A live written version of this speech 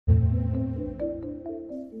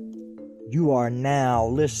You are now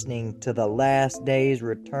listening to the last day's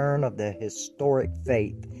return of the historic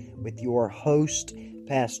faith with your host,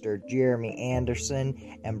 Pastor Jeremy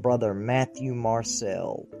Anderson and Brother Matthew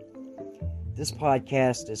Marcel. This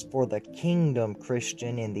podcast is for the kingdom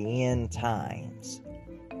Christian in the end times.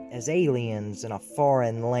 As aliens in a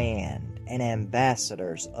foreign land and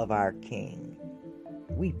ambassadors of our King,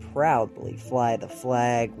 we proudly fly the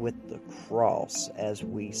flag with the cross as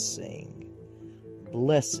we sing.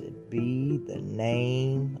 Blessed be the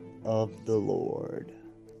name of the Lord.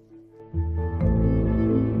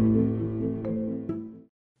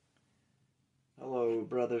 Hello,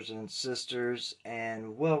 brothers and sisters,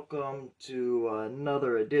 and welcome to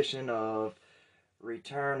another edition of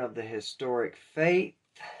Return of the Historic Faith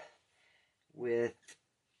with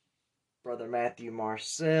Brother Matthew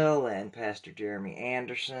Marcel and Pastor Jeremy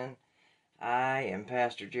Anderson. I am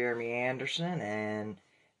Pastor Jeremy Anderson, and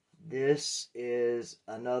this is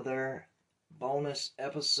another bonus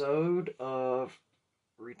episode of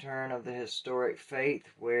Return of the Historic Faith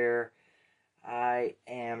where I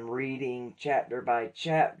am reading chapter by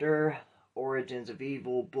chapter Origins of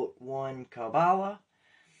Evil, Book 1, Kabbalah.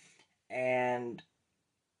 And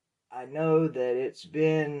I know that it's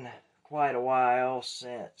been quite a while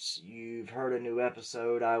since you've heard a new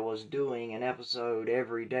episode. I was doing an episode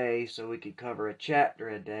every day so we could cover a chapter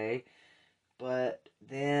a day. But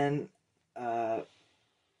then my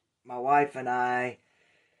wife and I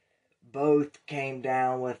both came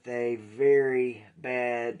down with a very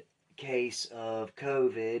bad case of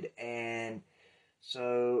COVID, and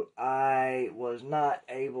so I was not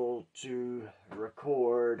able to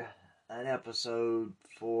record an episode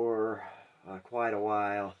for quite a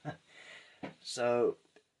while. So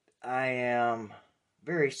I am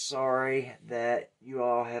very sorry that you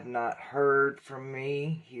all have not heard from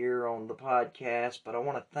me here on the podcast, but I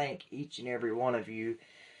want to thank each and every one of you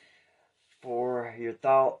for your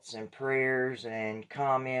thoughts and prayers and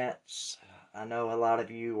comments. I know a lot of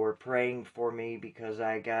you were praying for me because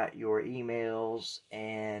I got your emails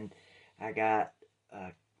and I got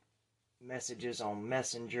messages on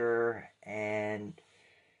Messenger, and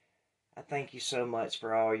I thank you so much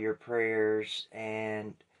for all your prayers.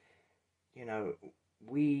 And you know,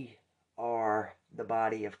 we are the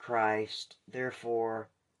body of Christ. Therefore,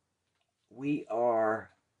 we are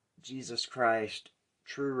Jesus Christ,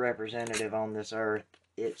 true representative on this earth.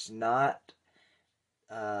 It's not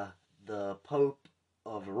the Pope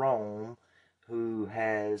of Rome who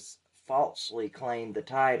has falsely claimed the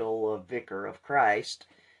title of Vicar of Christ.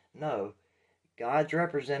 No, God's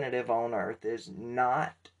representative on earth is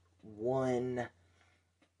not one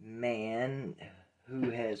man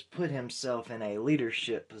who has put himself in a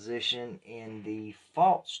leadership position in the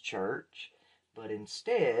false church, but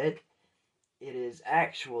instead it is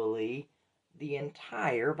actually the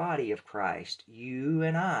entire body of Christ, you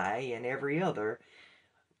and I and every other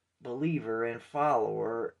believer and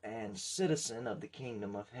follower and citizen of the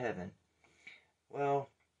kingdom of heaven. Well,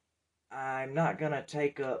 I'm not going to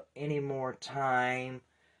take up any more time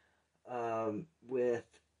with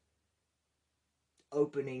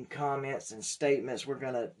opening comments and statements. We're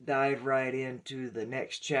going to dive right into the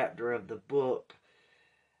next chapter of the book,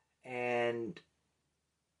 and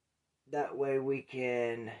that way we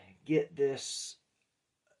can get this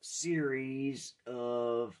series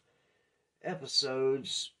of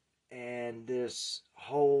episodes and this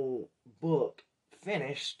whole book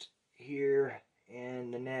finished here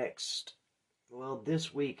in the next, well,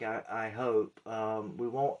 this week, I hope.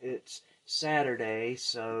 It's Saturday,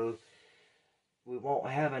 so we won't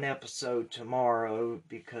have an episode tomorrow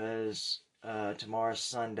because tomorrow's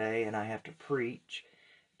Sunday and I have to preach.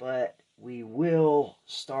 But we will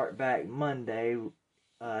start back Monday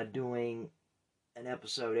doing an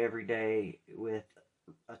episode every day with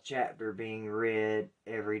a chapter being read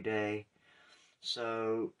every day.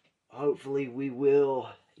 So hopefully we will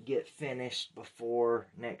get finished before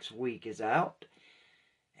next week is out.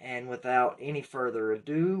 And without any further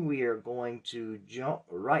ado, we are going to jump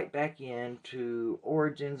right back into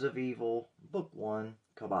Origins of Evil, Book 1,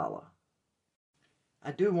 Kabbalah.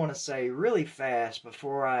 I do want to say really fast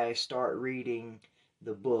before I start reading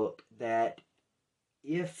the book that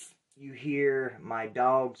if you hear my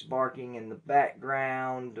dogs barking in the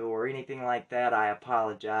background or anything like that, I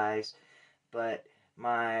apologize. But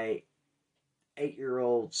my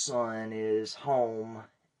 8-year-old son is home,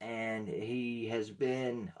 and he has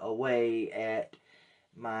been away at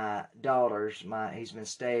my daughter's. He's been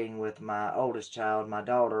staying with my oldest child, my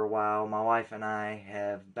daughter, while my wife and I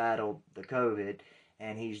have battled the COVID,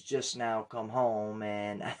 and he's just now come home,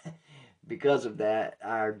 and because of that,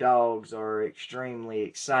 our dogs are extremely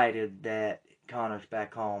excited that Connor's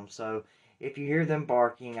back home. So if you hear them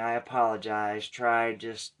barking, I apologize. Try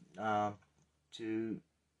just to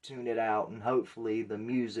tune it out, and hopefully the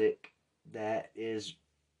music that is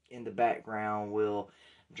in the background will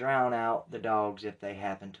drown out the dogs if they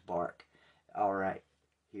happen to bark. All right,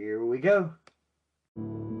 here we go.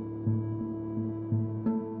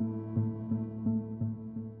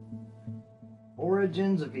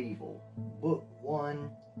 Origins of Evil, Book 1,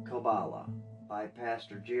 Kabbalah, by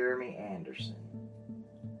Pastor Jeremy Anderson.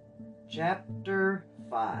 Chapter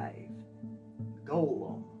 5,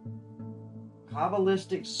 Golem,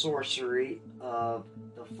 Kabbalistic sorcery of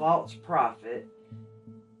the false prophet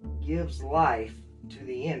gives life to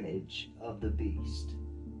the image of the beast.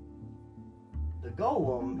 The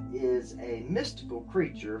golem is a mystical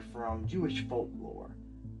creature from Jewish folklore.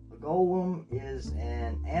 A golem is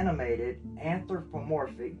an animated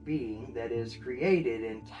anthropomorphic being that is created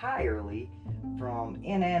entirely from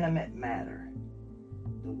inanimate matter.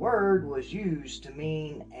 The word was used to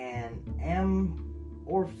mean an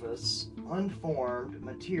amorphous, unformed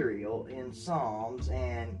material in Psalms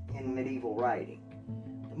and in medieval writing.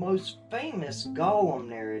 The most famous golem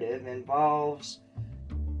narrative involves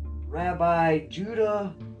Rabbi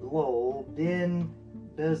Judah Loew ben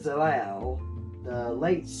Bezalel, the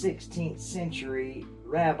late 16th century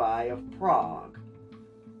rabbi of Prague.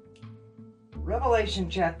 Revelation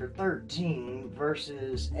chapter 13,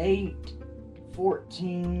 verses 8,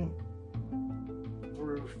 14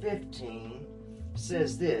 through 15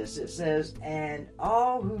 says this. It says, "And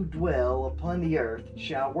all who dwell upon the earth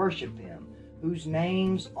shall worship him, whose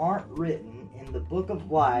names aren't written in the book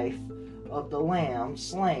of life of the Lamb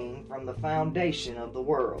slain from the foundation of the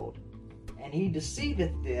world. And he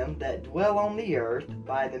deceiveth them that dwell on the earth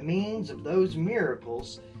by the means of those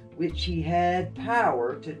miracles which he had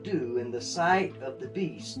power to do in the sight of the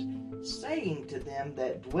beast, saying to them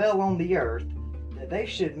that dwell on the earth that they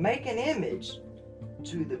should make an image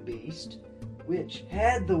to the beast, which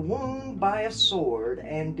had the wound by a sword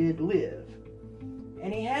and did live.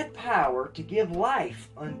 And he had power to give life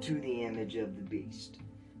unto the image of the beast,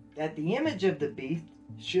 that the image of the beast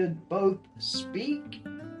should both speak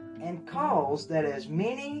and cause that as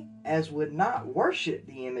many as would not worship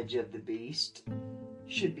the image of the beast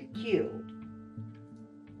should be killed."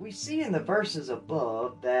 We see in the verses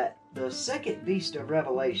above that the second beast of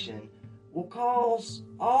Revelation will cause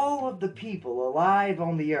all of the people alive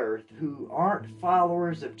on the earth who aren't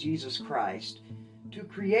followers of Jesus Christ to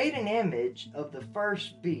create an image of the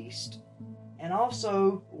first beast and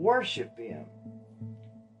also worship him.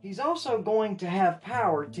 He's also going to have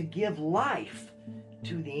power to give life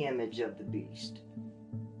to the image of the beast.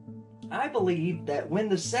 I believe that when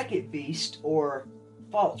the second beast, or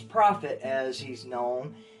false prophet as he's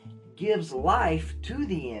known, gives life to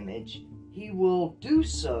the image, he will do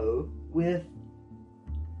so with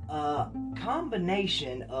a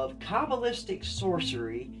combination of Kabbalistic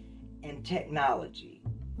sorcery and technology.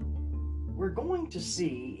 We're going to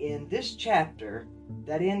see in this chapter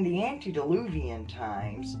that in the antediluvian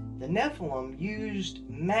times, the Nephilim used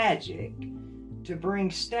magic to bring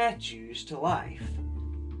statues to life.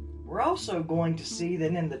 We're also going to see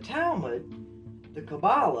that in the Talmud, the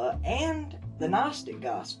Kabbalah, and the Gnostic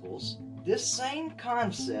Gospels, this same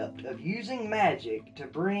concept of using magic to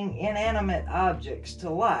bring inanimate objects to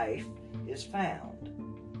life is found.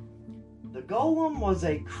 The golem was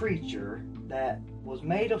a creature that was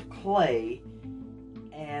made of clay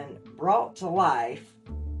and brought to life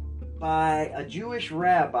by a Jewish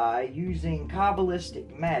rabbi using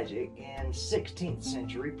Kabbalistic magic in 16th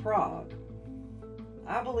century Prague.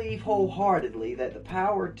 I believe wholeheartedly that the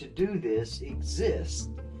power to do this exists,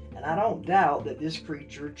 and I don't doubt that this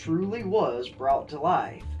creature truly was brought to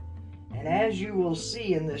life. And as you will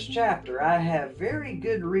see in this chapter, I have very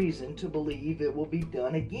good reason to believe it will be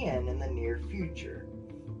done again in the near future.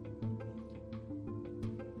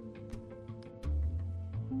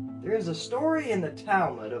 There is a story in the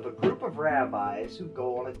Talmud of a group of rabbis who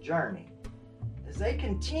go on a journey. As they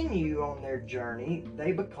continue on their journey,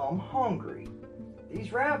 they become hungry.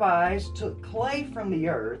 These rabbis took clay from the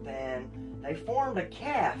earth and they formed a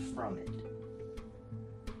calf from it.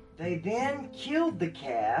 They then killed the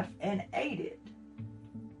calf and ate it.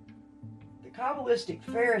 The Kabbalistic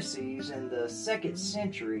Pharisees in the 2nd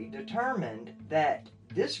century determined that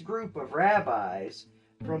this group of rabbis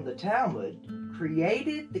from the Talmud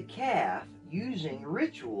created the calf using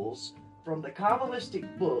rituals from the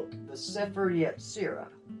Kabbalistic book, the Sefer Yetzirah.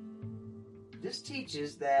 This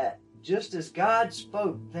teaches that just as God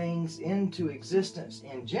spoke things into existence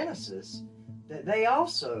in Genesis, that they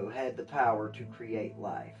also had the power to create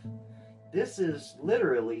life. This is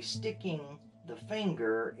literally sticking the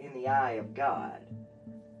finger in the eye of God.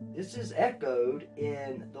 This is echoed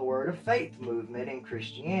in the Word of Faith movement in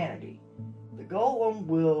Christianity. The golem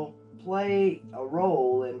will play a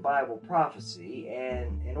role in Bible prophecy,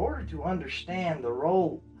 and in order to understand the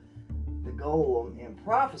role the golem in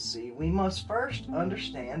prophecy, we must first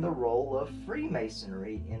understand the role of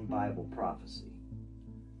Freemasonry in Bible prophecy.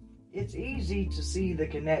 It's easy to see the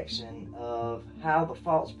connection of how the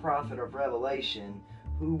false prophet of Revelation,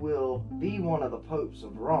 who will be one of the popes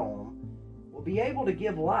of Rome, will be able to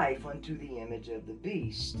give life unto the image of the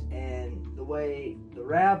beast, and the way the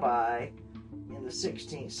rabbi in the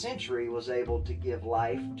 16th century was able to give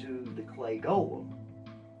life to the clay golem.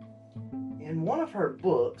 In one of her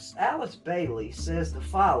books, Alice Bailey says the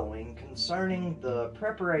following concerning the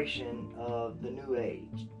preparation of the New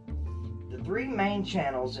Age. The three main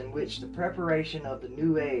channels in which the preparation of the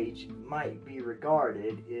New Age might be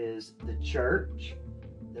regarded is the church,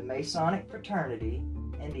 the Masonic fraternity,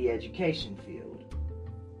 and the education field.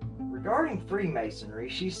 Regarding Freemasonry,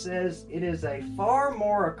 she says it is a far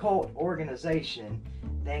more occult organization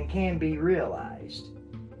than can be realized,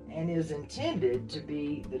 and is intended to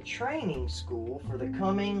be the training school for the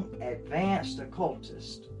coming advanced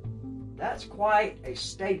occultist. That's quite a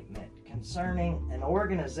statement concerning an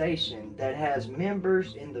organization that has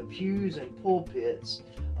members in the pews and pulpits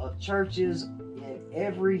of churches in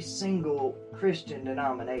every single Christian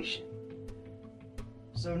denomination.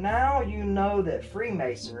 So now you know that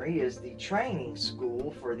Freemasonry is the training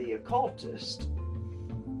school for the occultist,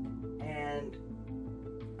 and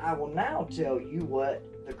I will now tell you what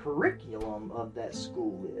the curriculum of that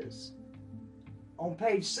school is. On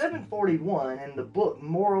page 741 in the book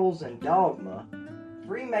Morals and Dogma,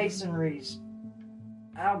 Freemasonry's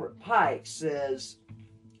Albert Pike says,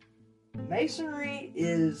 Masonry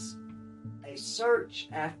is a search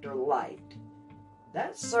after light.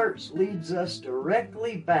 That search leads us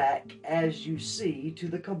directly back, as you see, to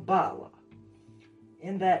the Kabbalah.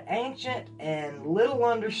 In that ancient and little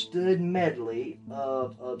understood medley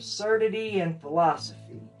of absurdity and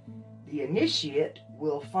philosophy, the initiate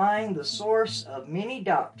will find the source of many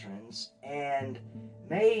doctrines and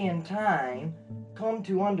may in time come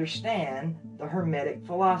to understand the Hermetic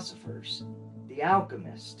philosophers, the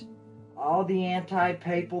alchemists, all the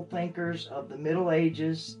anti-papal thinkers of the Middle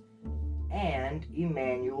Ages, and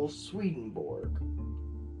Emanuel Swedenborg.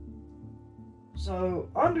 So,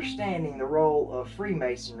 understanding the role of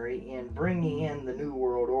Freemasonry in bringing in the New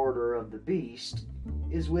World Order of the Beast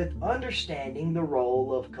is with understanding the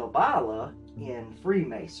role of Kabbalah in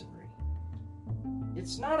Freemasonry.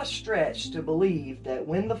 It's not a stretch to believe that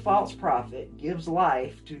when the false prophet gives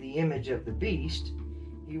life to the image of the beast,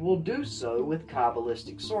 he will do so with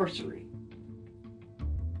Kabbalistic sorcery.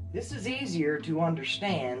 This is easier to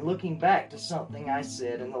understand looking back to something I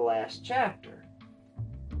said in the last chapter.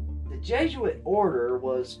 The Jesuit order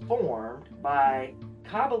was formed by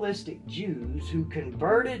Kabbalistic Jews who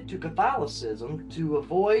converted to Catholicism to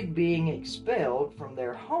avoid being expelled from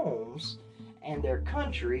their homes and their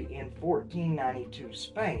country in 1492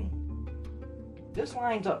 Spain. This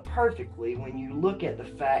lines up perfectly when you look at the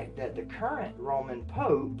fact that the current Roman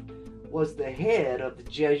Pope was the head of the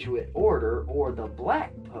Jesuit order, or the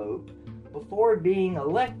Black Pope, before being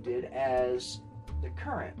elected as the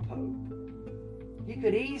current Pope. He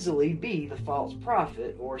could easily be the false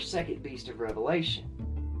prophet or second beast of Revelation.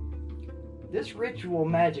 This ritual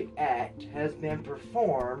magic act has been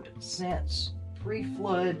performed since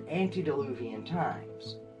pre-flood antediluvian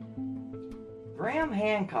times. Graham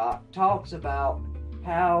Hancock talks about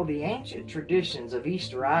how the ancient traditions of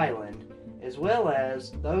Easter Island, as well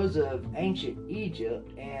as those of ancient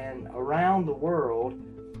Egypt and around the world,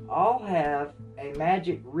 all have a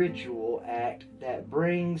magic ritual act that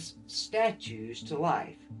brings statues to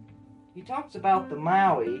life. He talks about the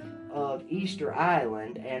Maui of Easter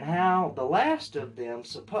Island and how the last of them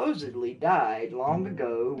supposedly died long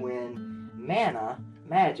ago when mana,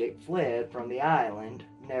 magic, fled from the island,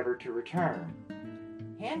 never to return.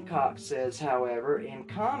 Hancock says, however, in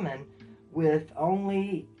common with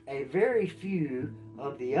only a very few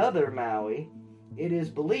of the other Maui, it is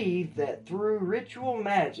believed that through ritual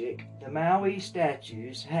magic, the Maui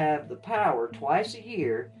statues have the power twice a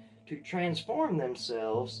year to transform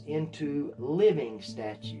themselves into living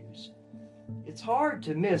statues. It's hard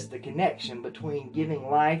to miss the connection between giving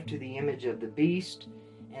life to the image of the beast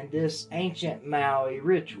and this ancient Maui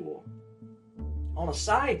ritual. On a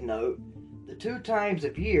side note, the 2 times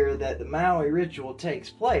of year that the Maui ritual takes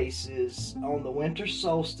place is on the winter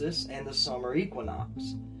solstice and the summer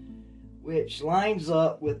equinox, which lines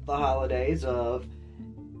up with the holidays of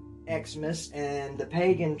Xmas and the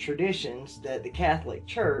pagan traditions that the Catholic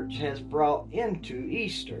Church has brought into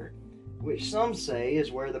Easter, which some say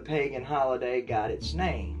is where the pagan holiday got its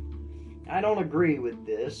name. I don't agree with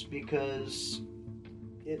this because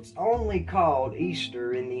it's only called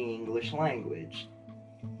Easter in the English language.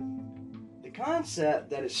 The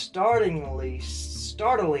concept that is startlingly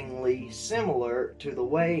similar to the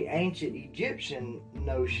way ancient Egyptian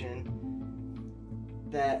notion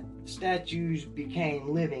that statues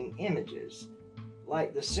became living images.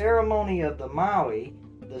 Like the ceremony of the Maui,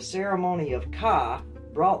 the ceremony of Ka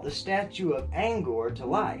brought the statue of Angkor to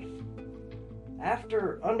life.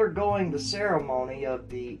 After undergoing the ceremony of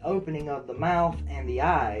the opening of the mouth and the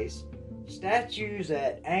eyes, statues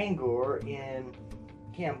at Angkor in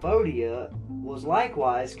Cambodia was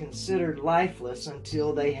likewise considered lifeless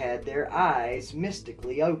until they had their eyes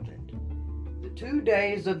mystically opened. The 2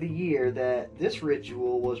 days of the year that this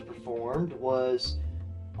ritual was performed was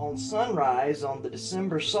on sunrise on the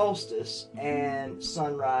December solstice and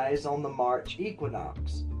sunrise on the March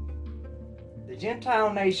equinox. The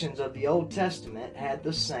Gentile nations of the Old Testament had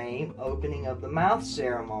the same opening of the mouth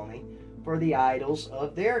ceremony for the idols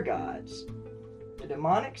of their gods. The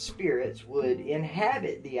demonic spirits would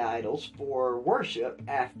inhabit the idols for worship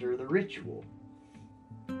after the ritual.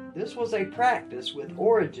 This was a practice with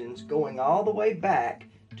origins going all the way back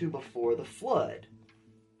to before the flood.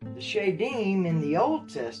 The Shadim in the Old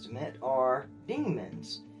Testament are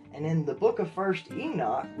demons, and in the book of 1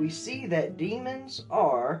 Enoch we see that demons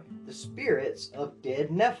are the spirits of dead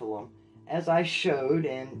Nephilim, as I showed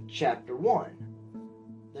in chapter 1.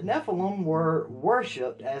 The Nephilim were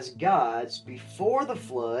worshipped as gods before the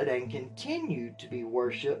flood and continued to be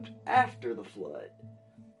worshipped after the flood.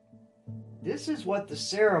 This is what the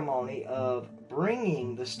ceremony of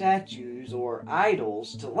bringing the statues or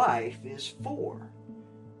idols to life is for.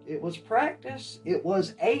 It was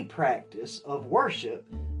a practice of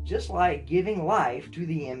worship, just like giving life to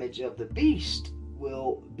the image of the beast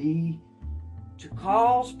will be to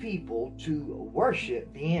cause people to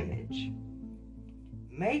worship the image.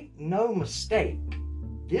 Make no mistake,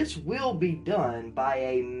 this will be done by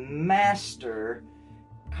a master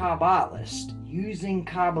Kabbalist using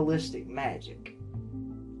Kabbalistic magic.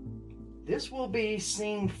 This will be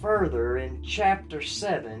seen further in chapter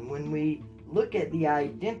 7 when we look at the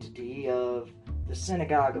identity of the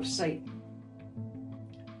synagogue of Satan.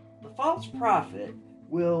 The false prophet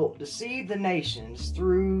will deceive the nations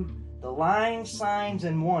through the lying signs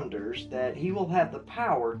and wonders that he will have the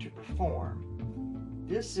power to perform.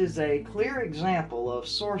 This is a clear example of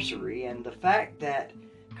sorcery, and the fact that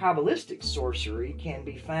Kabbalistic sorcery can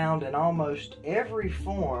be found in almost every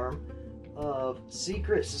form of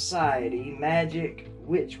secret society, magic,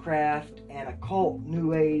 witchcraft, and occult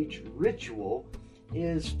New Age ritual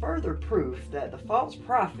is further proof that the false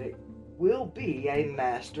prophet will be a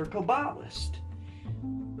master Kabbalist.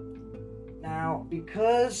 Now,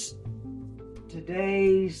 because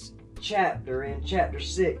today's chapter in chapter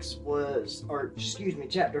 5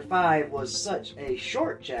 was such a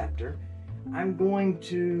short chapter, I'm going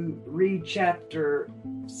to read chapter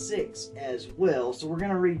 6 as well. So we're going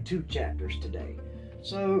to read 2 chapters today.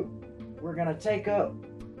 So we're going to take up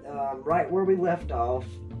right where we left off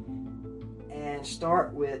and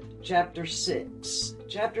start with chapter 6.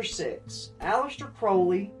 Chapter 6, Aleister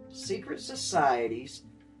Crowley, Secret Societies,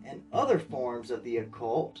 and Other Forms of the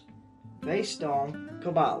Occult based on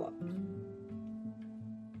Kabbalah.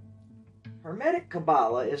 Hermetic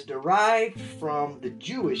Kabbalah is derived from the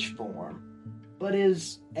Jewish form, but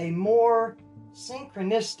is a more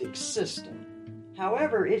synchronistic system.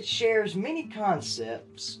 However, it shares many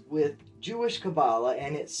concepts with Jewish Kabbalah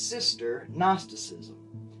and its sister, Gnosticism.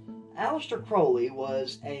 Aleister Crowley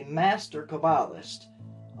was a master Kabbalist,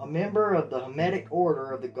 a member of the Hermetic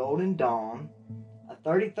Order of the Golden Dawn, a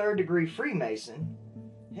 33rd degree Freemason,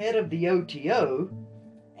 head of the OTO,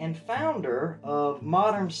 and founder of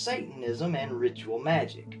modern Satanism and ritual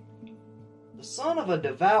magic. The son of a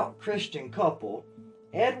devout Christian couple,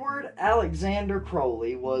 Edward Alexander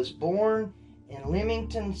Crowley was born in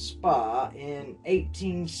Leamington Spa in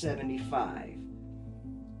 1875.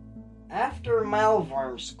 After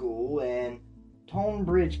Malvern School and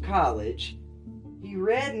Tonbridge College, he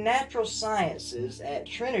read natural sciences at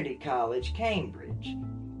Trinity College, Cambridge.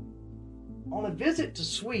 On a visit to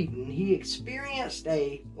Sweden, he experienced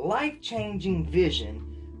a life-changing vision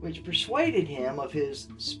which persuaded him of his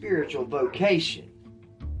spiritual vocation,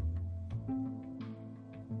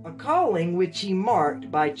 a calling which he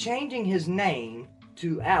marked by changing his name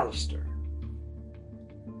to Aleister.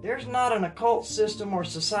 There's not an occult system or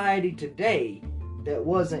society today that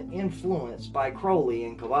wasn't influenced by Crowley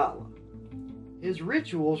and Kabbalah. His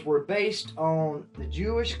rituals were based on the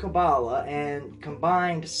Jewish Kabbalah and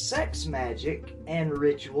combined sex magic and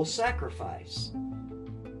ritual sacrifice.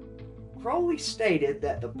 Crowley stated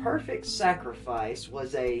that the perfect sacrifice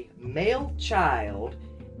was a male child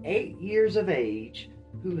 8 years of age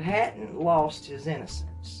who hadn't lost his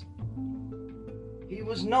innocence. He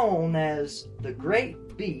was known as the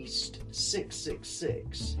Great Beast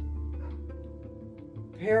 666.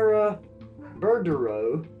 Para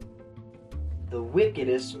Berdero, the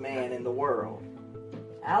wickedest man in the world.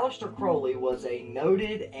 Aleister Crowley was a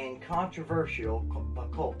noted and controversial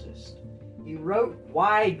occultist. He wrote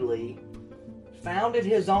widely, founded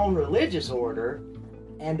his own religious order,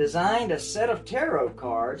 and designed a set of tarot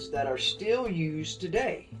cards that are still used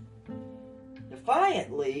today.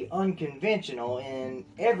 Defiantly unconventional in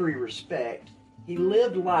every respect, he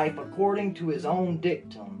lived life according to his own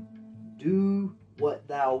dictum, "Do what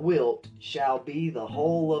thou wilt shall be the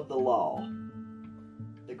whole of the law."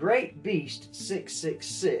 The Great Beast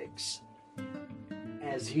 666,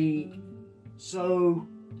 as he so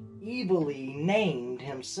evilly named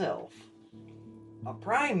himself. A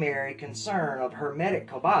primary concern of Hermetic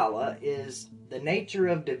Kabbalah is the nature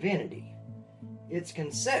of divinity, its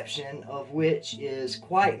conception of which is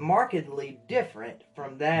quite markedly different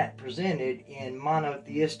from that presented in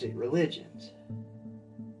monotheistic religions.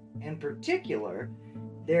 In particular,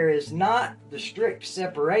 there is not the strict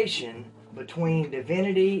separation between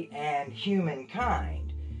divinity and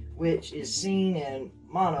humankind, which is seen in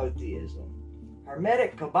monotheism.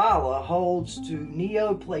 Hermetic Kabbalah holds to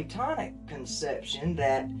Neoplatonic conception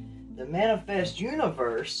that the manifest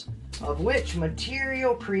universe, of which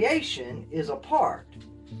material creation is a part,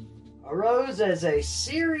 arose as a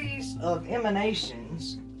series of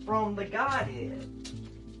emanations from the Godhead.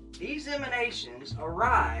 These emanations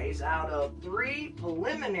arise out of 3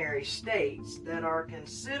 preliminary states that are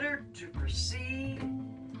considered to precede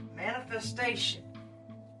manifestation.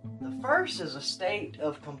 The first is a state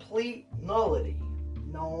of complete nullity,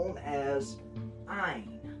 known as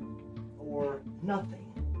Ein, or nothing.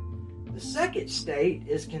 The second state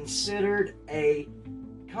is considered a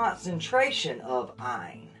concentration of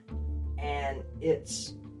Ein, and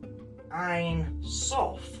it's Ein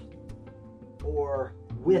Sof, or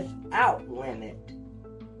without limit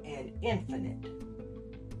and infinite.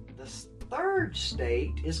 The third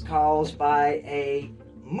state is caused by a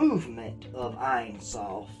movement of Ein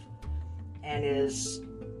Sof and is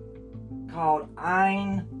called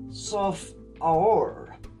Ein Sof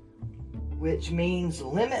Aur, which means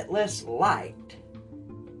limitless light.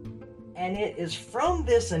 And it is from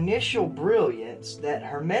this initial brilliance that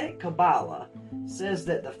Hermetic Kabbalah says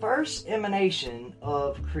that the first emanation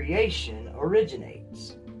of creation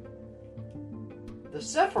originates. The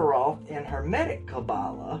Sephiroth in Hermetic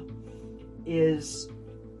Kabbalah is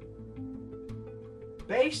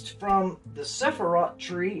based from the Sephiroth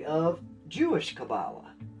tree of Jewish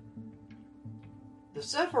Kabbalah. The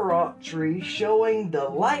Sephiroth tree showing the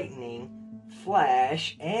lightning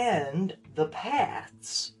flash and the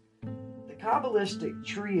paths. The Kabbalistic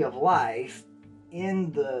tree of life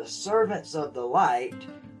in the Servants of the Light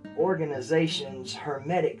organization's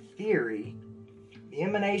Hermetic theory, the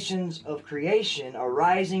emanations of creation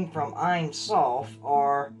arising from Ein Sof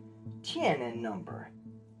are 10 in number,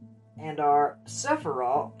 and are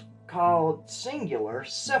Sephiroth, called singular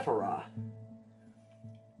Sephirah.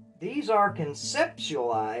 These are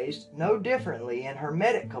conceptualized no differently in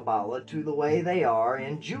Hermetic Kabbalah to the way they are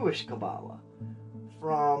in Jewish Kabbalah.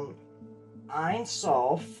 From Ein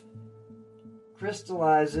Sof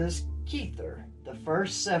crystallizes Kether, the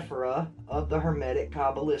first Sephirah of the Hermetic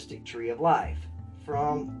Kabbalistic tree of life.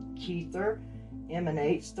 From Kether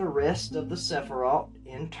emanates the rest of the Sephiroth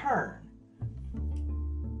in turn.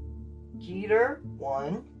 Keter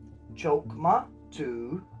 1, Chokmah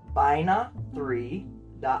 2, Bina 3,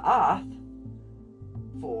 Da'ath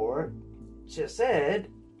 4, Chesed,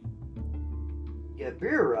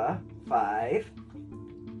 Gebira 5,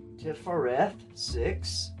 Tifereth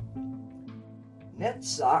 6,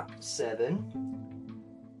 Netzach 7,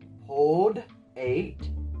 Hod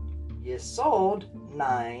 8, Yesod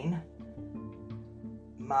 9,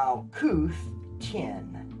 Malkuth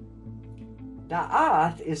 10.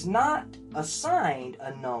 Da'ath is not assigned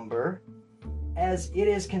a number, as it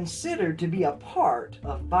is considered to be a part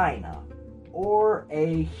of Bina, or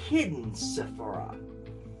a hidden Sephirah.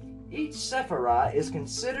 Each Sephirah is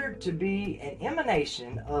considered to be an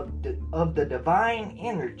emanation of the divine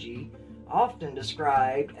energy, often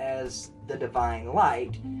described as the divine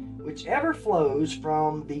light, whichever flows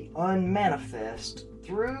from the unmanifest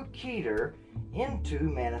through Keter into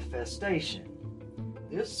manifestation.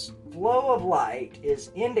 This flow of light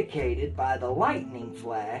is indicated by the lightning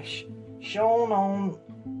flash shown on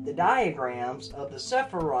the diagrams of the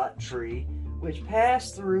Sephirot tree, which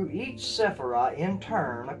pass through each Sephirah in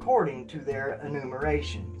turn according to their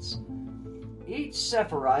enumerations. Each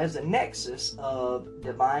Sephirah is a nexus of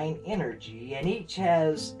divine energy, and each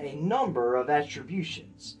has a number of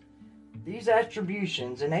attributions. These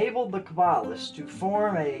attributions enable the Kabbalists to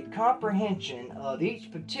form a comprehension of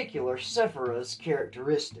each particular Sephirah's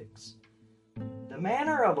characteristics. The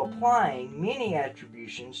manner of applying many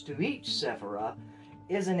attributions to each Sephirah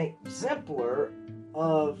is an exemplar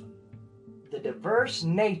of the diverse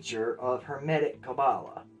nature of Hermetic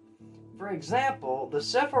Kabbalah. For example, the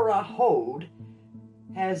Sephirah Hod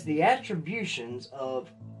has the attributions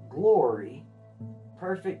of glory,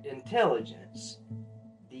 perfect intelligence,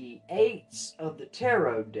 the eights of the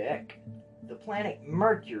tarot deck, the planet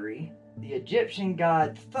Mercury, the Egyptian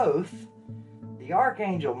god Thoth, the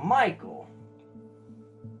archangel Michael,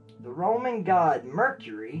 the Roman god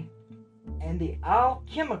Mercury, and the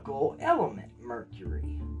alchemical element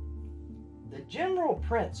Mercury. The general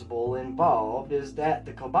principle involved is that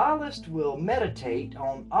the Kabbalist will meditate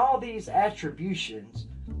on all these attributions,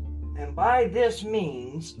 and by this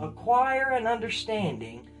means acquire an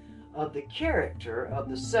understanding of the character of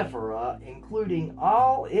the Sephirah, including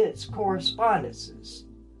all its correspondences.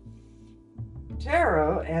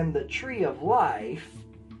 Tarot and the Tree of Life,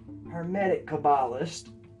 Hermetic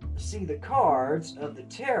Kabbalists see the cards of the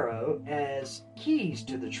tarot as keys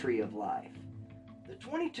to the Tree of Life. The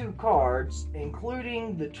 22 cards,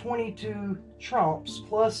 including the 22 trumps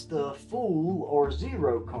plus the Fool or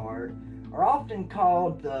Zero card, are often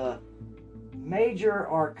called the Major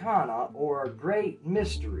Arcana or Great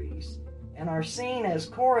Mysteries, and are seen as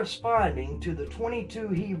corresponding to the 22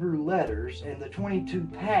 Hebrew letters and the 22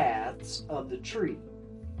 paths of the tree.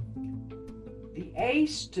 The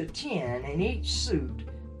ace to 10 in each suit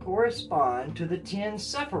correspond to the 10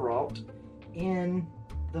 Sephirot in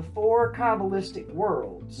the 4 Kabbalistic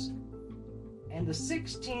worlds, and the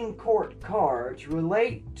 16 court cards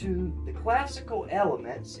relate to the classical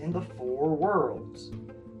elements in the 4 worlds.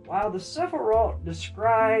 While the Sephirot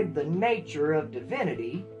describe the nature of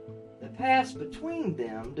divinity, the paths between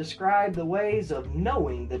them describe the ways of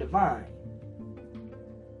knowing the divine.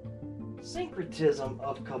 Syncretism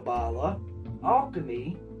of Kabbalah,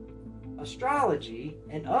 alchemy, astrology,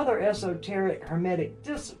 and other esoteric Hermetic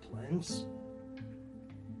disciplines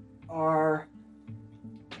are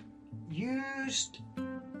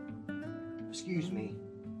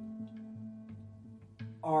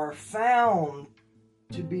found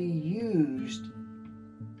to be used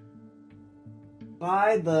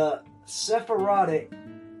by the Sephirotic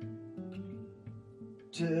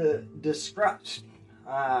to describe.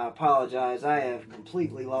 I apologize, I have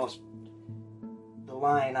completely lost the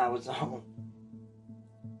line I was on.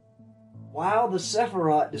 While the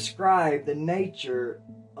Sephirot describe the nature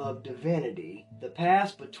of divinity, the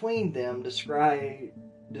paths between them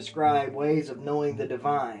describe ways of knowing the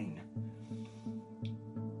divine.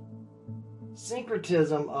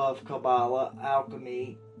 Syncretism of Kabbalah,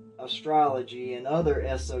 alchemy, astrology, and other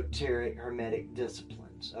esoteric Hermetic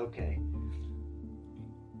disciplines. Okay.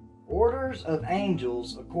 Orders of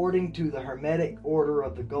angels, according to the Hermetic Order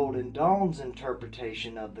of the Golden Dawn's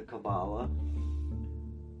interpretation of the Kabbalah,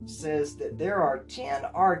 says that there are 10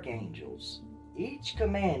 archangels, each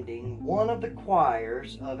commanding one of the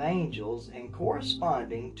choirs of angels and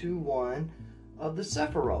corresponding to one of the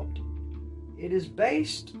Sephirot. It is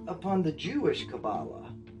based upon the Jewish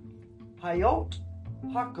Kabbalah. Hayot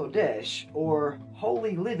HaKodesh, or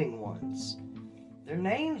Holy Living Ones. Their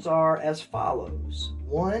names are as follows.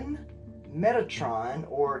 1. Metatron,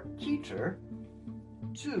 or Keter.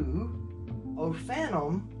 2.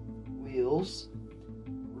 Ophanim wheels,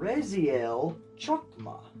 Raziel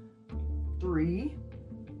Chokmah. 3.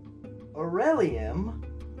 Aurelium,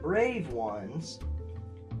 brave ones,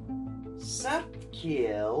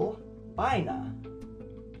 Satkiel Bina.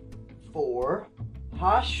 4.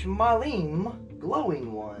 Hashmalim,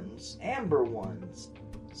 glowing ones, amber ones,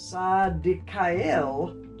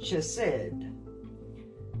 Sadikael Chesed.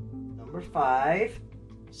 Number 5.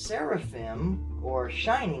 Seraphim, or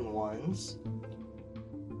shining ones,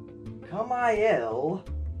 Kamael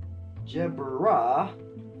Jeburah.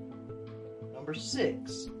 Number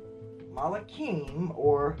 6. Malachim,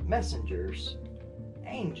 or messengers,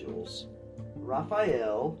 angels,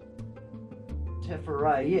 Raphael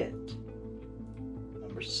Tephirayit.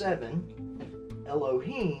 Number 7.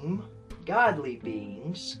 Elohim, godly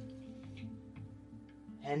beings,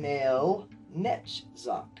 Hanel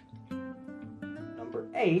Netzach. Number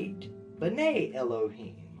 8. B'nai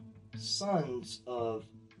Elohim, sons of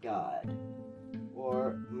God,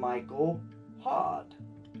 or Michael Hod.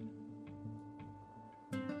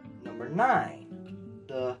 Number 9,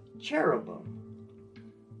 the cherubim,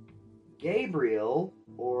 Gabriel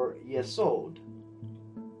or Yesod.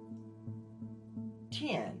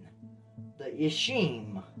 10, the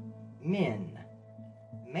Ishim, men,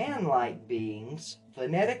 man-like beings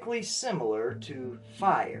phonetically similar to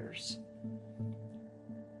fires.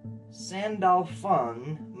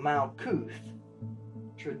 Sandalphon Malkuth,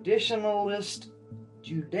 traditionalist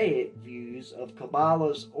Judaic views of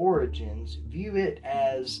Kabbalah's origins view it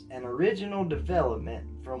as an original development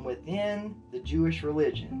from within the Jewish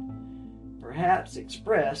religion, perhaps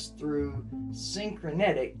expressed through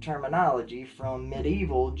syncretic terminology from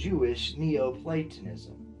medieval Jewish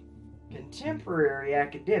Neoplatonism. Contemporary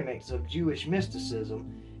academics of Jewish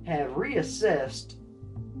mysticism have reassessed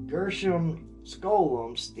Gershom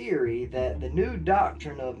Scholem's theory that the new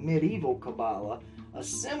doctrine of medieval Kabbalah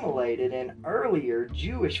assimilated an earlier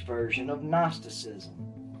Jewish version of Gnosticism.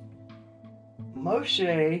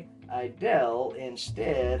 Moshe Idel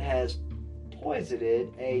instead has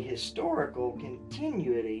posited a historical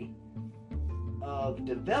continuity of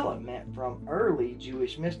development from early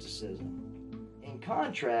Jewish mysticism. In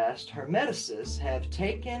contrast, Hermeticists have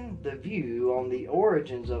taken the view on the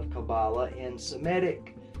origins of Kabbalah in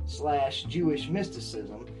Semitic/Jewish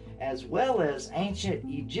mysticism, as well as ancient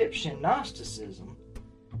Egyptian Gnosticism,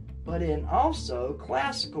 but in also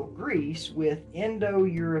classical Greece with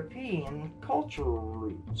Indo-European cultural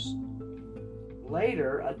roots,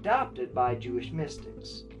 later adopted by Jewish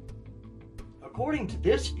mystics. According to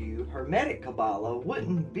this view, Hermetic Kabbalah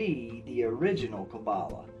wouldn't be the original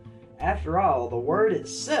Kabbalah. After all, the word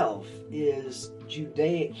itself is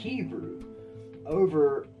Judaic Hebrew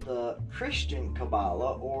over the Christian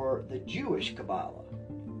Kabbalah or the Jewish Kabbalah.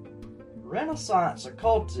 Renaissance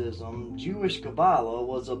occultism, Jewish Kabbalah,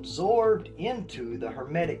 was absorbed into the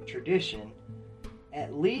Hermetic tradition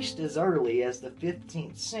at least as early as the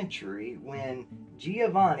 15th century, when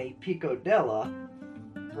Giovanni Pico della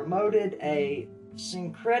promoted a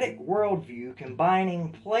syncretic worldview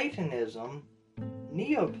combining Platonism,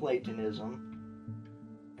 Neoplatonism,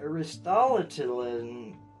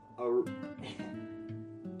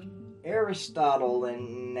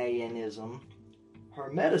 Aristotelianism,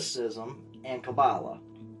 Hermeticism, and Kabbalah.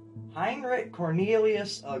 Heinrich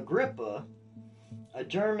Cornelius Agrippa, a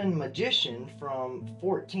German magician from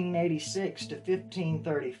 1486 to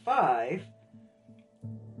 1535,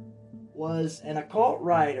 was an occult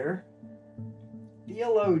writer,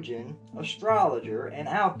 theologian, astrologer, and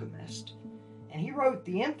alchemist, and he wrote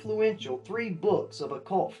the influential 3 books of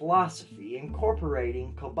occult philosophy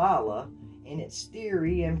incorporating Kabbalah in its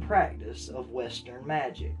theory and practice of Western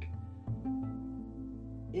magic.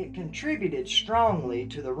 It contributed strongly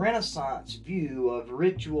to the Renaissance view of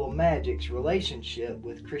ritual magic's relationship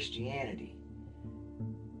with Christianity.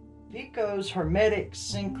 Pico's Hermetic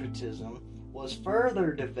syncretism was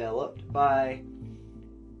further developed by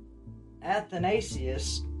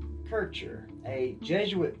Athanasius Kircher, a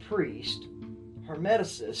Jesuit priest,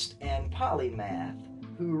 Hermeticist, and polymath,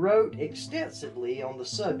 who wrote extensively on the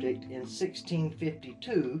subject in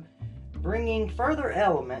 1652, bringing further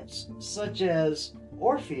elements such as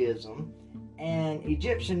Orpheism and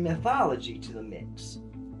Egyptian mythology to the mix.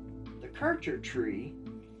 The Kircher tree,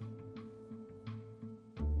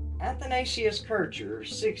 Athanasius Kircher,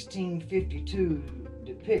 1652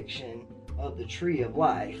 depiction of the Tree of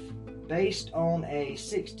Life, based on a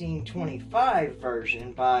 1625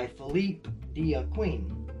 version by Philippe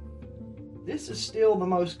d'Aquin. This is still the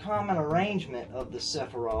most common arrangement of the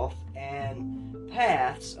Sephiroth and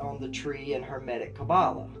paths on the tree in Hermetic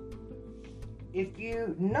Kabbalah. If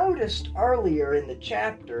you noticed earlier in the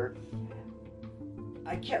chapter,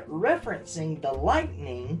 I kept referencing the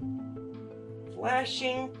lightning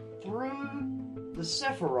flashing through the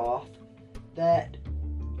Sephiroth that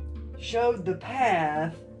showed the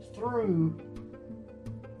path through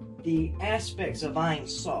the aspects of Ein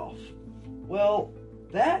Sof. Well,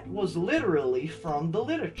 that was literally from the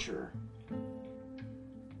literature.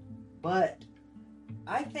 But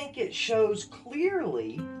I think it shows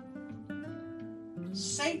clearly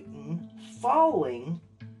Satan falling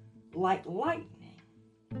like lightning.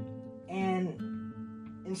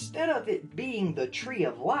 And instead of it being the tree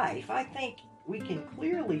of life, I think we can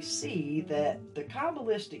clearly see that the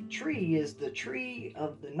Kabbalistic tree is the tree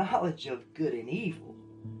of the knowledge of good and evil.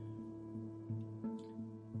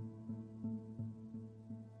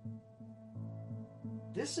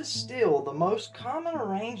 This is still the most common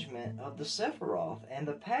arrangement of the Sephiroth and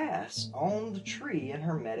the paths on the tree in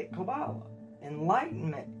Hermetic Kabbalah.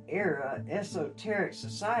 Enlightenment era esoteric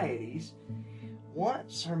societies,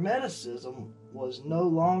 once Hermeticism was no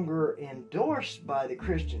longer endorsed by the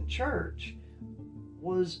Christian Church,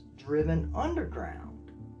 was driven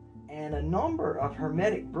underground, and a number of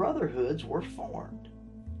Hermetic brotherhoods were formed.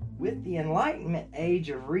 With the Enlightenment age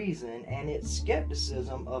of reason and its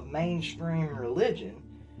skepticism of mainstream religion,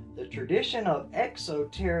 the tradition of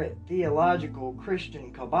exoteric theological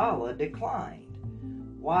Christian Kabbalah declined,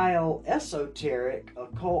 while esoteric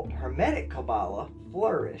occult Hermetic Kabbalah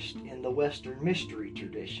flourished in the Western mystery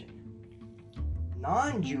tradition.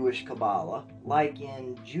 Non-Jewish Kabbalah, like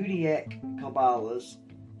in Judaic Kabbalah's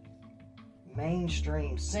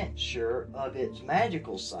mainstream censure of its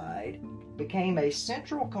magical side, became a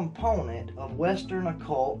central component of Western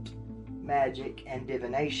occult, magic, and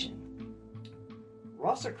divination.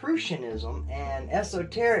 Rosicrucianism and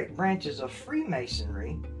esoteric branches of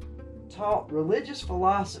Freemasonry taught religious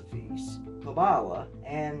philosophies, Kabbalah,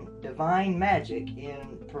 and divine magic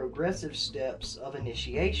in progressive steps of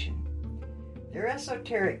initiation. Their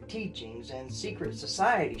esoteric teachings and secret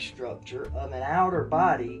society structure of an outer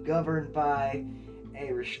body governed by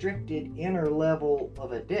a restricted inner level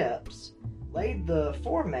of adepts laid the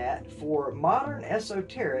format for modern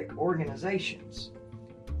esoteric organizations.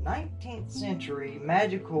 19th century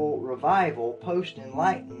magical revival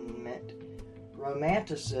post-Enlightenment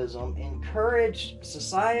Romanticism encouraged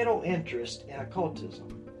societal interest in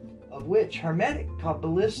occultism, of which Hermetic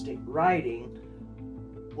Kabbalistic writing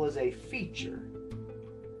was a feature.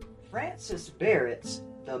 Francis Barrett's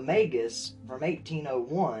The Magus from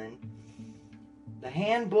 1801, the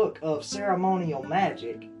Handbook of Ceremonial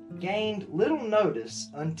Magic, gained little notice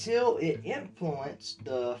until it influenced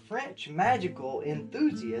the French magical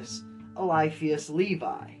enthusiast Eliphas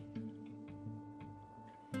Levi.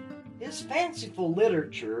 His fanciful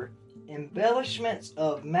literature, embellishments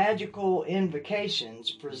of magical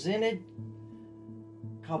invocations, presented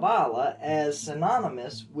Kabbalah as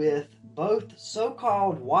synonymous with both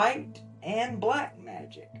so-called white and black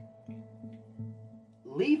magic.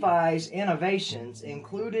 Levi's innovations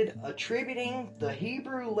included attributing the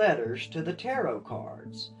Hebrew letters to the tarot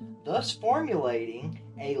cards, thus formulating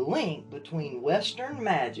a link between Western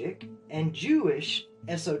magic and Jewish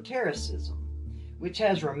esotericism, which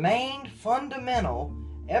has remained fundamental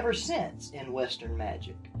ever since in Western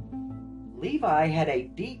magic. Levi had a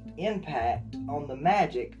deep impact on the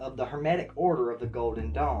magic of the Hermetic Order of the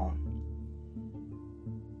Golden Dawn.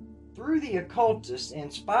 Through the occultists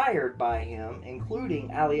inspired by him, including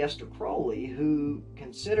Aleister Crowley, who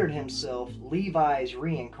considered himself Levi's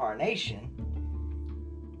reincarnation,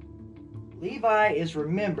 Levi is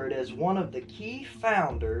remembered as one of the key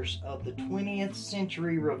founders of the 20th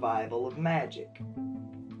century revival of magic.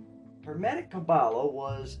 Hermetic Kabbalah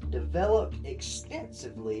was developed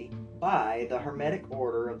extensively by the Hermetic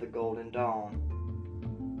Order of the Golden Dawn.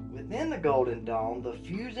 Within the Golden Dawn, the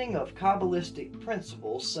fusing of Kabbalistic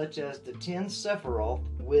principles such as the 10 Sephiroth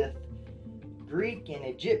with Greek and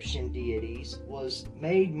Egyptian deities was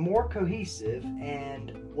made more cohesive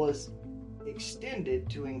and was extended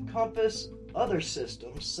to encompass other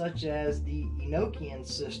systems such as the Enochian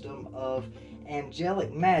system of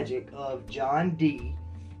angelic magic of John Dee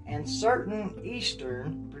and certain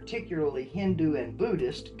Eastern, particularly Hindu and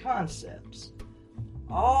Buddhist, concepts,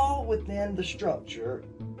 all within the structure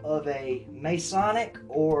of a Masonic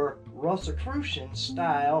or Rosicrucian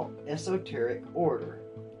style esoteric order.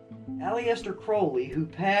 Aleister Crowley, who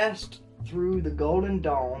passed through the Golden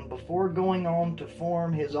Dawn before going on to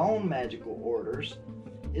form his own magical orders,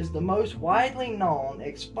 is the most widely known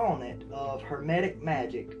exponent of Hermetic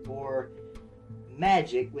magic, or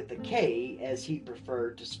magic with a K as he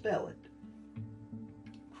preferred to spell it.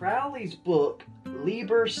 Crowley's book,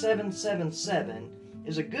 Liber 777,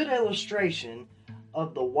 is a good illustration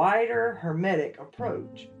of the wider Hermetic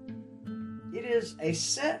approach. It is a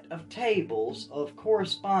set of tables of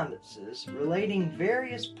correspondences relating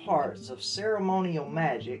various parts of ceremonial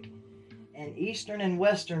magic and Eastern and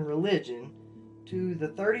Western religion to the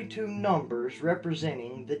 32 numbers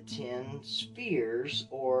representing the 10 spheres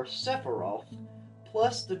or Sephiroth,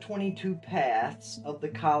 plus the 22 paths of the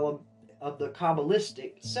Kabbalistic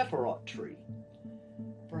Sephiroth tree.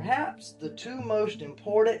 Perhaps the two most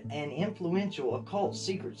important and influential occult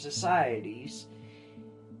secret societies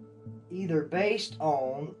either based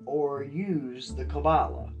on or use the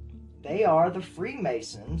Kabbalah. They are the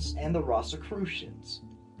Freemasons and the Rosicrucians.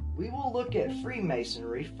 We will look at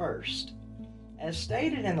Freemasonry first. As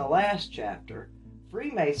stated in the last chapter,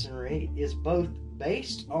 Freemasonry is both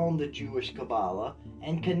based on the Jewish Kabbalah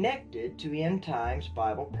and connected to end times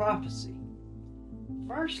Bible prophecy.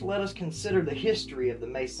 First, let us consider the history of the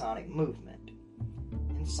Masonic movement.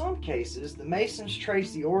 In some cases, the Masons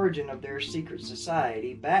trace the origin of their secret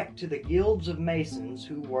society back to the guilds of Masons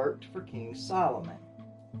who worked for King Solomon.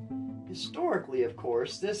 Historically, of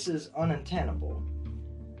course, this is untenable.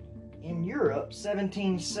 In Europe,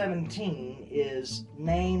 1717 is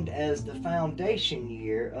named as the foundation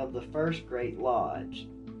year of the First Great Lodge.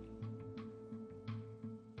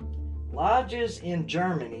 Lodges in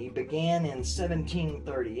Germany began in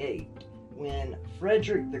 1738, when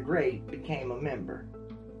Frederick the Great became a member.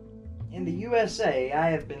 In the USA, I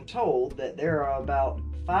have been told that there are about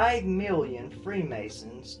 5 million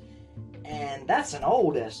Freemasons, and that's an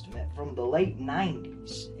old estimate from the late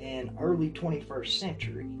 90s and early 21st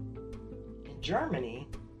century. In Germany,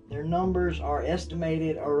 their numbers are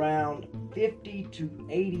estimated around 50 to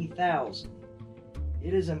 80,000.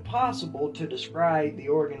 It is impossible to describe the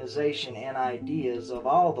organization and ideas of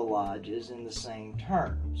all the lodges in the same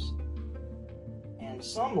terms. And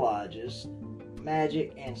some lodges,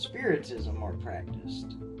 magic and spiritism are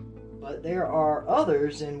practiced, but there are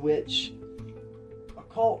others in which a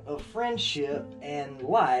cult of friendship and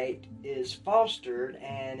light is fostered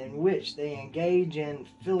and in which they engage in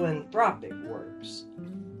philanthropic works.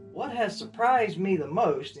 What has surprised me the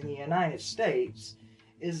most in the United States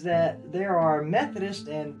is that there are Methodist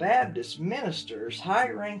and Baptist ministers,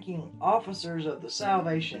 high-ranking officers of the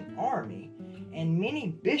Salvation Army, and many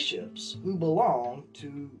bishops who belong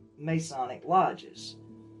to Masonic lodges.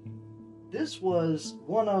 This was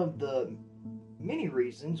one of the many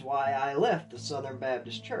reasons why I left the Southern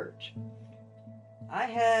Baptist Church. I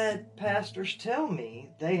had pastors tell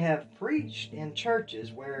me they have preached in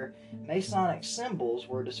churches where Masonic symbols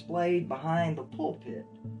were displayed behind the pulpit.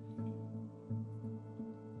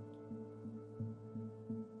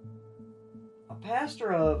 A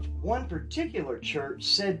pastor of one particular church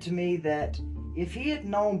said to me that if he had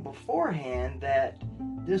known beforehand that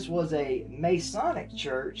this was a Masonic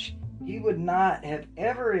church, he would not have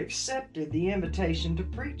ever accepted the invitation to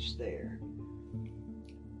preach there.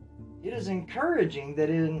 It is encouraging that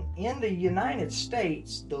in the United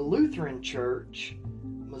States, the Lutheran Church,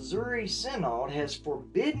 Missouri Synod, has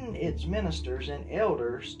forbidden its ministers and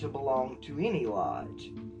elders to belong to any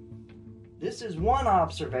lodge. This is one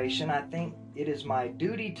observation I think it is my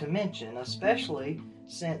duty to mention, especially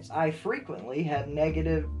since I frequently have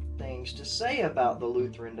negative things to say about the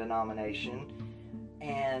Lutheran denomination,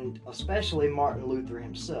 and especially Martin Luther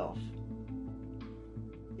himself.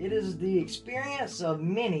 It is the experience of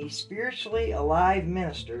many spiritually alive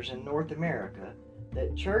ministers in North America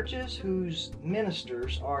that churches whose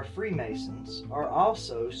ministers are Freemasons are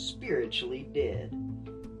also spiritually dead.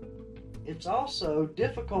 It's also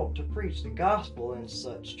difficult to preach the gospel in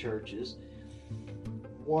such churches.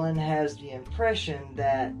 One has the impression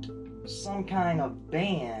that some kind of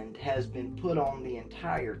band has been put on the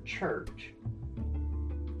entire church.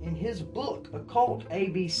 In his book, Occult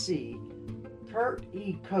ABC, Kurt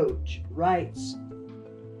E. Koch writes,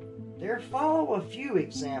 "There follow a few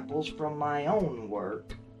examples from my own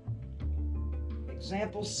work.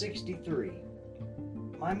 Example 63.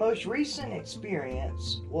 My most recent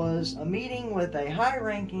experience was a meeting with a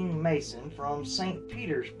high-ranking Mason from St.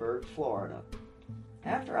 Petersburg, Florida.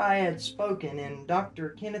 After I had spoken in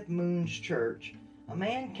Dr. Kenneth Moon's church, a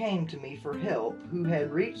man came to me for help who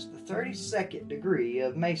had reached the 32nd degree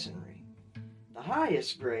of Masonry. The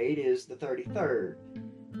highest grade is the 33rd,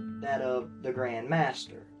 that of the Grand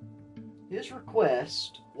Master. His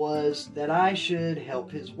request was that I should help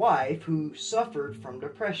his wife, who suffered from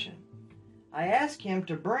depression. I asked him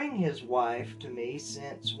to bring his wife to me,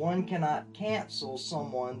 since one cannot counsel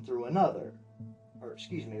someone through another.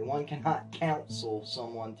 One cannot counsel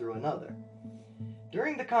someone through another.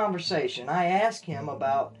 During the conversation, I asked him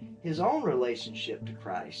about his own relationship to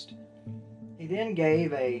Christ. He then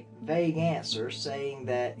gave a vague answer, saying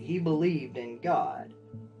that he believed in God.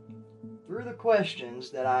 Through the questions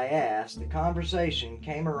that I asked, the conversation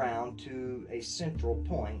came around to a central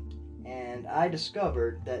point, and I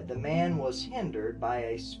discovered that the man was hindered by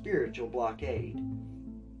a spiritual blockade.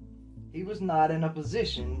 He was not in a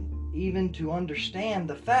position even to understand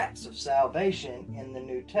the facts of salvation in the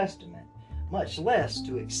New Testament, much less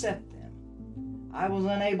to accept them. I was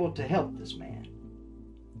unable to help this man.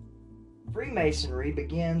 Freemasonry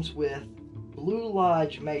begins with Blue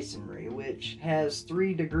Lodge Masonry, which has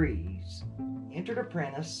 3 degrees: Entered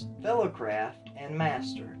Apprentice, Fellowcraft, and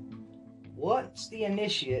Master. Once the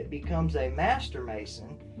initiate becomes a Master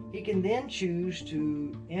Mason, he can then choose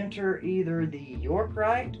to enter either the York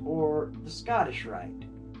Rite or the Scottish Rite.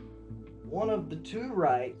 One of the two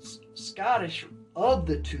rites, Scottish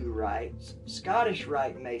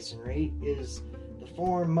Rite Masonry, is the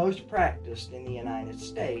form most practiced in the United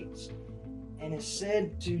States and is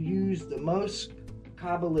said to use the most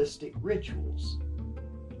Kabbalistic rituals.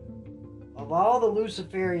 Of all the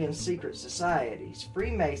Luciferian secret societies,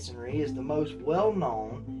 Freemasonry is the most well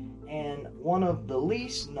known and one of the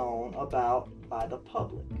least known about by the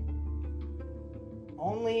public.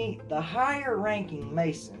 Only the higher ranking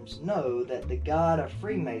Masons know that the god of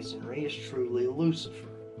Freemasonry is truly Lucifer.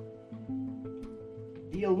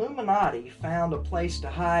 The Illuminati found a place to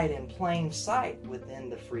hide in plain sight within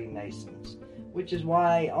the Freemasons, which is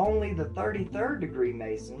why only the 33rd degree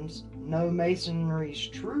Masons know Masonry's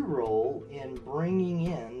true role in bringing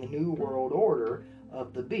in the New World Order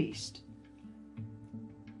of the Beast.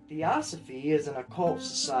 Theosophy is an occult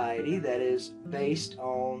society that is based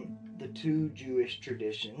on the two Jewish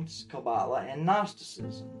traditions, Kabbalah and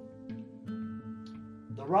Gnosticism.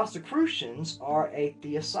 The Rosicrucians are a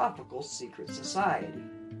theosophical secret society.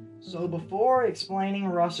 So before explaining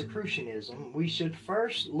Rosicrucianism, we should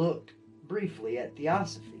first look briefly at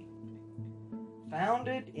Theosophy.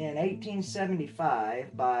 Founded in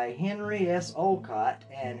 1875 by Henry S. Olcott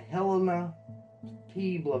and Helena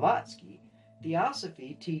P. Blavatsky,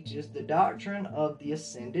 Theosophy teaches the doctrine of the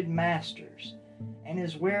Ascended Masters and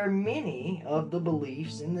is where many of the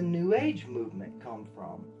beliefs in the New Age movement come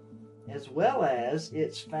from, as well as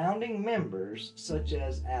its founding members such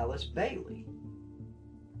as Alice Bailey.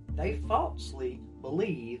 They falsely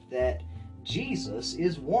believe that Jesus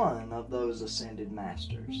is one of those Ascended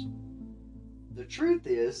Masters. The truth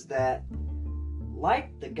is that,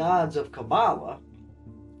 like the gods of Kabbalah,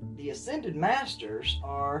 the Ascended Masters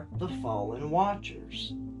are the fallen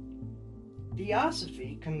Watchers.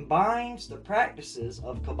 Theosophy combines the practices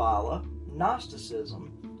of Kabbalah,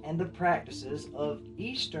 Gnosticism, and the practices of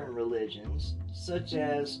Eastern religions such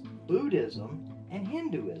as Buddhism and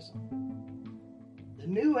Hinduism. The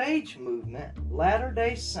New Age movement,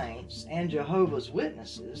 Latter-day Saints, and Jehovah's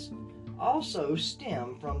Witnesses also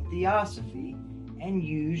stem from Theosophy and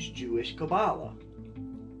use Jewish Kabbalah.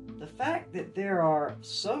 The fact that there are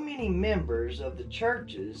so many members of the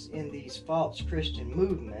churches in these false Christian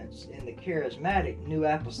movements in the charismatic New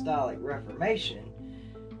Apostolic Reformation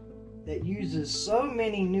that uses so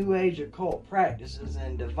many New Age occult practices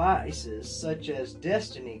and devices such as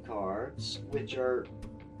destiny cards, which are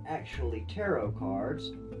actually tarot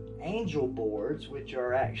cards, angel boards, which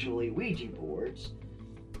are actually Ouija boards,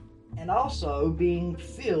 and also being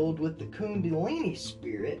filled with the Kundalini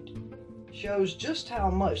spirit, shows just how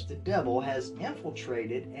much the devil has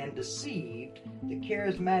infiltrated and deceived the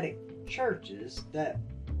charismatic churches that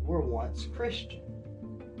were once Christian.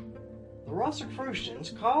 The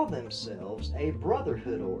Rosicrucians call themselves a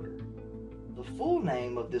brotherhood order. The full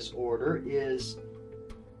name of this order is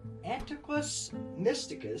Antiquus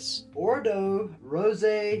Mysticus Ordo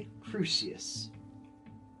Rosicrucius.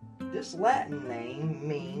 This Latin name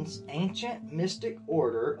means Ancient Mystic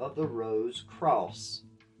Order of the Rose Cross.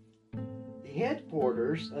 The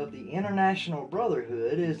headquarters of the International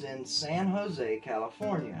Brotherhood is in San Jose,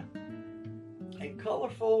 California. A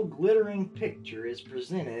colorful, glittering picture is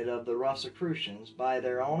presented of the Rosicrucians by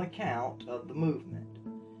their own account of the movement.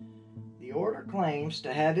 The order claims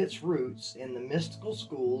to have its roots in the mystical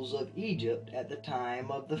schools of Egypt at the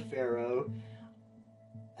time of the pharaoh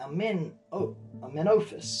Amenophis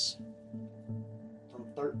from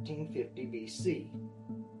 1350 BC.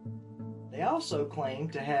 They also claim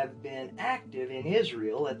to have been active in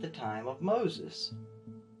Israel at the time of Moses.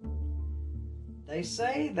 They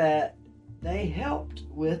say that they helped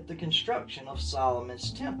with the construction of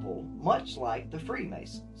Solomon's temple, much like the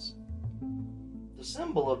Freemasons. The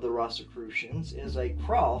symbol of the Rosicrucians is a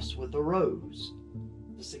cross with a rose.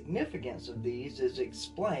 The significance of these is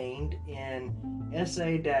explained in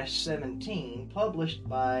Essay-17 published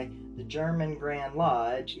by the German Grand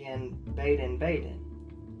Lodge in Baden-Baden.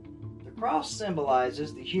 The cross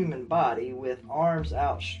symbolizes the human body with arms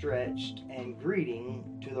outstretched and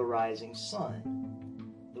greeting to the rising sun.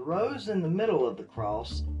 The rose in the middle of the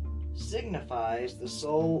cross signifies the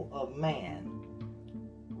soul of man.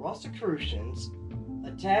 Rosicrucians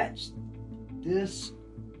attach this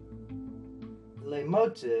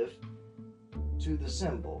leitmotif to the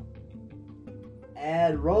symbol.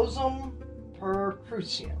 Ad rosum per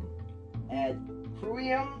crucium, ad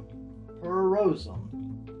crucium per rosum.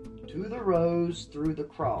 To the rose through the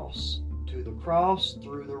cross, to the cross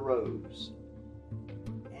through the rose.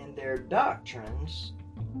 And their doctrines,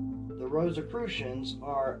 the Rosicrucians,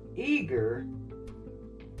 are eager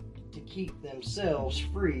to keep themselves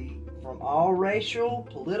free from all racial,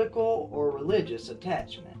 political, or religious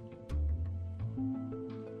attachment.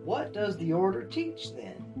 What does the order teach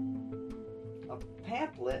then?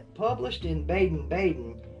 pamphlet published in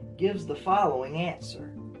Baden-Baden gives the following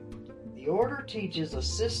answer. The order teaches a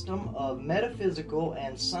system of metaphysical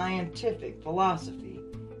and scientific philosophy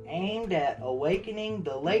aimed at awakening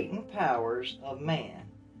the latent powers of man,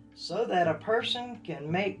 so that a person can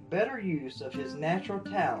make better use of his natural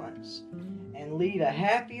talents and lead a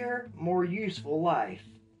happier, more useful life.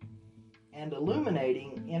 An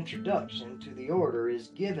illuminating introduction to the order is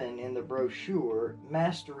given in the brochure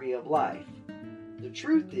Mastery of Life. The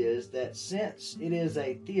truth is that since it is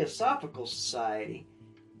a theosophical society,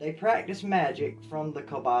 they practice magic from the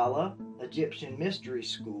Kabbalah, Egyptian mystery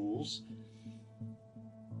schools,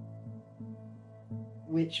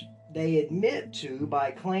 which they admit to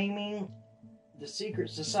by claiming the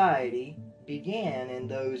secret society began in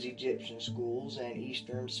those Egyptian schools and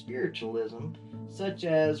Eastern spiritualism, such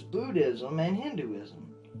as Buddhism and Hinduism.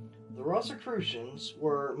 The Rosicrucians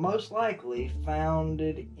were most likely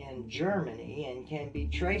founded in Germany and can be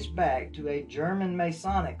traced back to a German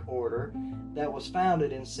Masonic order that was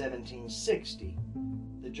founded in 1760.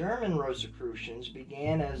 The German Rosicrucians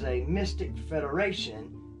began as a mystic federation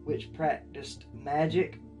which practiced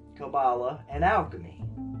magic, Kabbalah, and alchemy.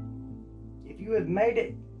 If you have made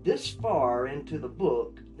it this far into the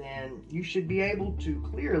book, then you should be able to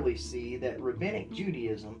clearly see that Rabbinic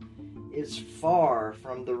Judaism is far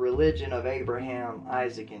from the religion of Abraham,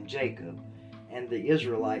 Isaac, and Jacob, and the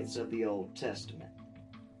Israelites of the Old Testament.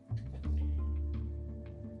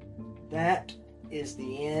 That is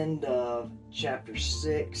the end of chapter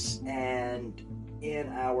 6, and in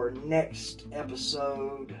our next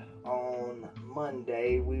episode on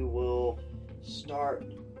Monday, we will start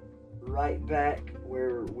right back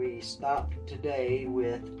where we stopped today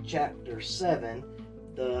with chapter 7,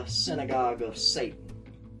 the Synagogue of Satan.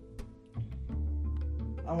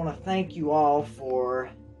 I want to thank you all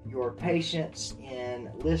for your patience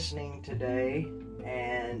in listening today,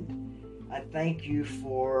 and I thank you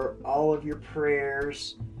for all of your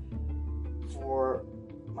prayers for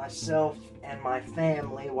myself and my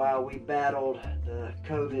family while we battled the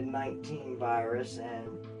COVID-19 virus, and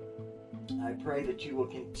I pray that you will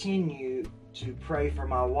continue to pray for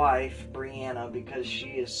my wife, Brianna, because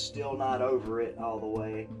she is still not over it all the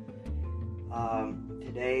way.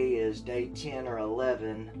 Today is day 10 or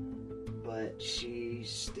 11, but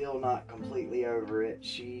she's still not completely over it.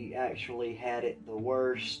 She actually had it the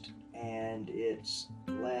worst, and it's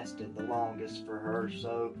lasted the longest for her,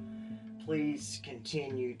 so please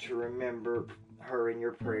continue to remember her in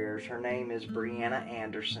your prayers. Her name is Brianna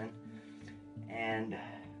Anderson, and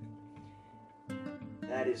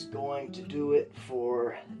that is going to do it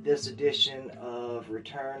for this edition of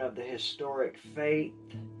Return of the Historic Faith.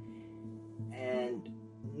 And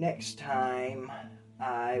next time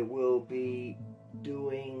I will be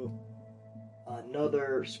doing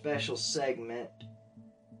another special segment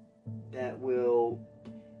that will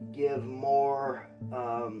give more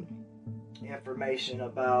information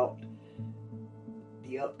about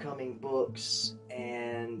the upcoming books,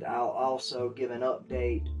 and I'll also give an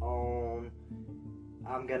update on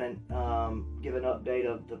I'm going to give an update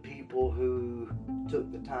of the people who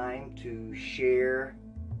took the time to share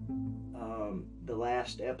the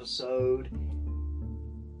last episode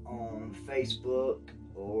on Facebook,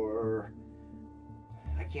 or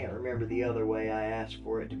I can't remember the other way I asked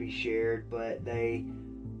for it to be shared, but they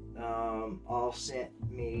all sent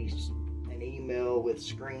me an email with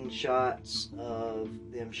screenshots of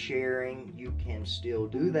them sharing. You can still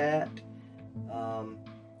do that.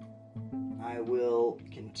 I will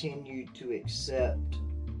continue to accept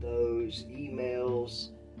those emails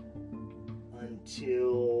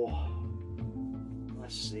until,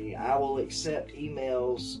 I will accept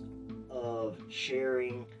emails of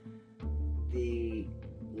sharing the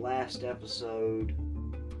last episode,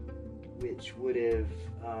 which would have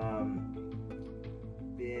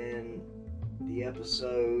been the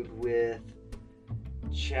episode with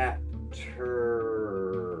chapter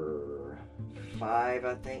 5,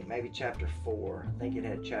 I think, maybe chapter 4. I think it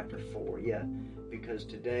had chapter 4, yeah, because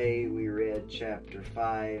today we read chapter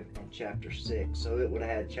 5 and chapter 6, so it would have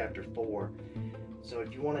had chapter 4. So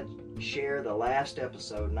if you want to share the last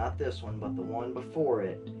episode, not this one, but the one before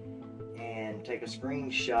it, and take a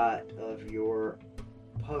screenshot of your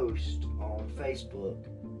post on Facebook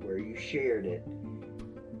where you shared it,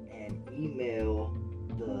 and email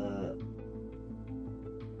the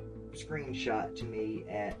screenshot to me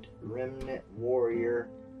at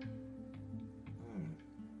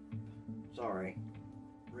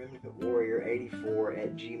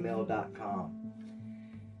remnantwarrior84@gmail.com.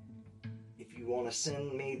 If you want to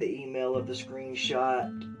send me the email of the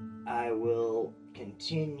screenshot, I will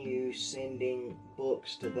continue sending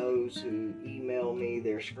books to those who email me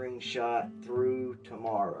their screenshot through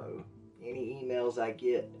tomorrow. Any emails I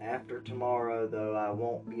get after tomorrow, though, I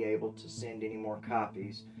won't be able to send any more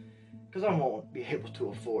copies because I won't be able to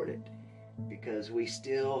afford it, because we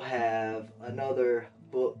still have another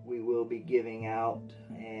book we will be giving out,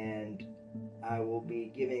 and I will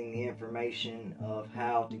be giving the information of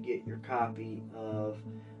how to get your copy of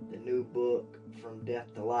the new book, From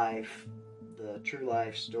Death to Life, the true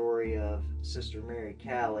life story of Sister Mary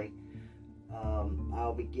Callie.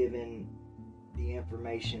 I'll be giving the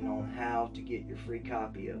information on how to get your free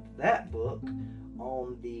copy of that book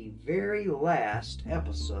on the very last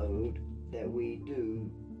episode that we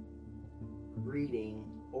do reading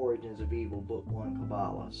Origins of Evil, Book 1,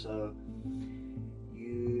 Kabbalah. So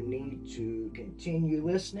you need to continue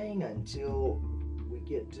listening until we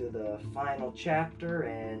get to the final chapter,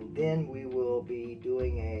 and then we will be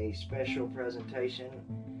doing a special presentation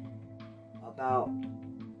about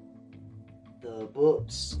the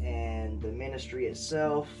books and the ministry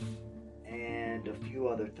itself and a few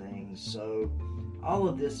other things. So all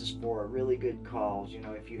of this is for a really good cause. You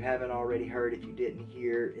know, if you haven't already heard, if you didn't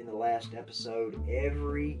hear in the last episode,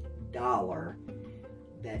 every dollar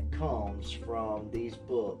that comes from these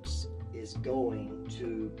books is going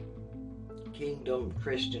to Kingdom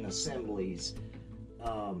Christian Assemblies,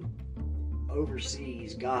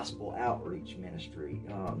 overseas gospel outreach ministry.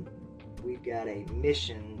 We've got a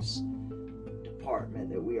missions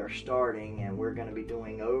department that we are starting, and we're going to be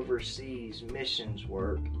doing overseas missions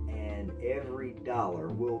work, and every dollar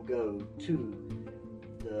will go to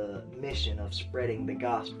the mission of spreading the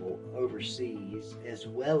gospel overseas, as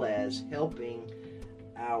well as helping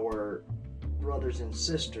our brothers and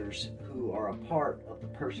sisters who are a part of the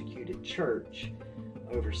persecuted church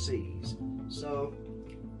overseas. So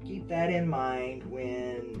keep that in mind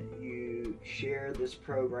when you share this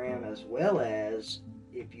program, as well as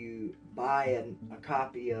if you buy a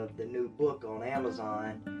copy of the new book on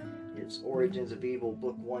Amazon. It's Origins of Evil,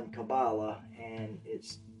 Book 1, Kabbalah, and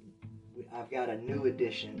I've got a new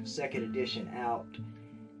edition, second edition, out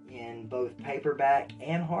in both paperback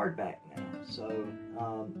and hardback now. So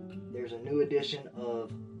there's a new edition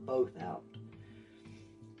of both out.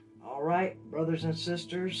 All right, brothers and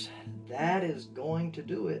sisters, that is going to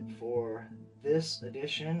do it for this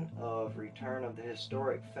edition of Return of the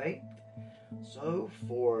Historic Faith. So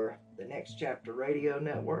for the Next Chapter Radio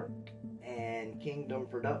Network and Kingdom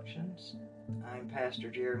Productions, I'm Pastor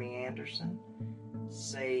Jeremy Anderson,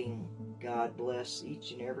 saying God bless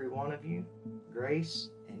each and every one of you, grace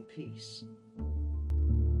and peace.